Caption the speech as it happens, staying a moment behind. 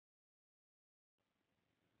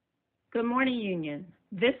Good morning, Union.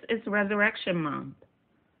 This is Resurrection Month.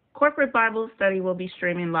 Corporate Bible Study will be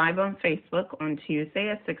streaming live on Facebook on Tuesday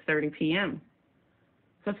at 6:30 p.m.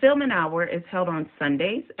 Fulfillment Hour is held on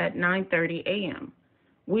Sundays at 9:30 a.m.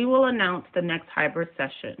 We will announce the next hybrid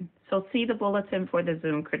session, so see the bulletin for the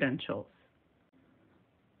Zoom credentials.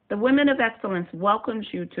 The Women of Excellence welcomes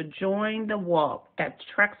you to join the walk at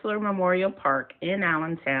Trexler Memorial Park in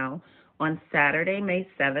Allentown on Saturday, May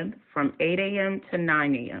 7th from 8 a.m. to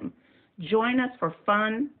 9 a.m. Join us for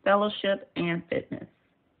fun, fellowship, and fitness.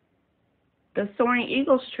 The Soaring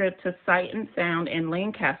Eagles trip to Sight and Sound in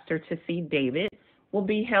Lancaster to see David will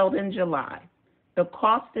be held in July. The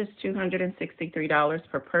cost is $263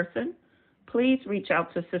 per person. Please reach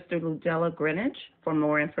out to Sister Ludella Greenwich for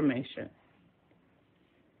more information.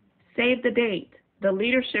 Save the date. The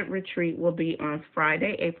Leadership Retreat will be on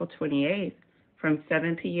Friday, April 28th from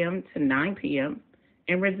 7 p.m. to 9 p.m.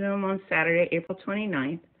 and resume on Saturday, April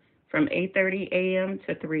 29th from 8:30 a.m.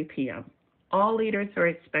 to 3 p.m. All leaders are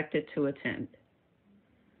expected to attend.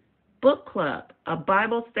 Book Club, a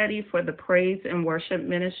Bible study for the Praise and Worship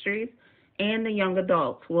Ministries and the young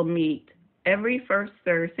adults, will meet every first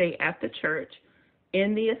Thursday at the church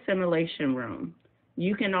in the Assimilation Room.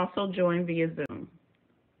 You can also join via Zoom.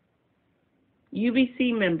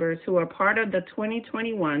 UBC members who are part of the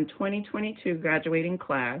 2021-2022 graduating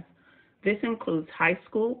class, this includes high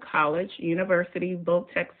school, college, university,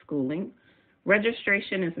 vo-tech schooling.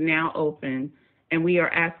 Registration is now open, and we are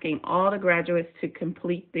asking all the graduates to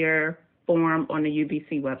complete their form on the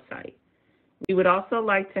UBC website. We would also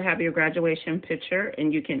like to have your graduation picture,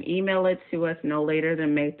 and you can email it to us no later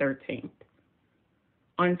than May 13th.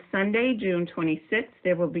 On Sunday, June 26th,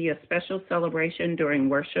 there will be a special celebration during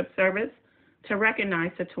worship service to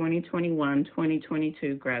recognize the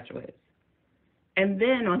 2021-2022 graduates. And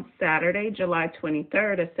then on Saturday, July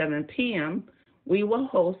 23rd at 7 p.m., we will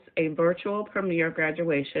host a virtual premiere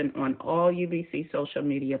graduation on all UBC social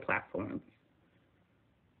media platforms.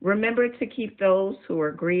 Remember to keep those who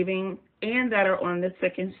are grieving and that are on the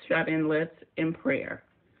sick and shut-in list in prayer.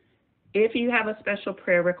 If you have a special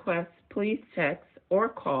prayer request, please text or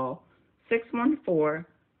call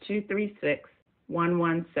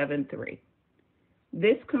 614-236-1173.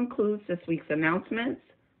 This concludes this week's announcements.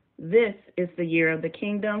 This is the year of the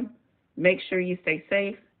kingdom. Make sure you stay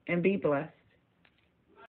safe and be blessed.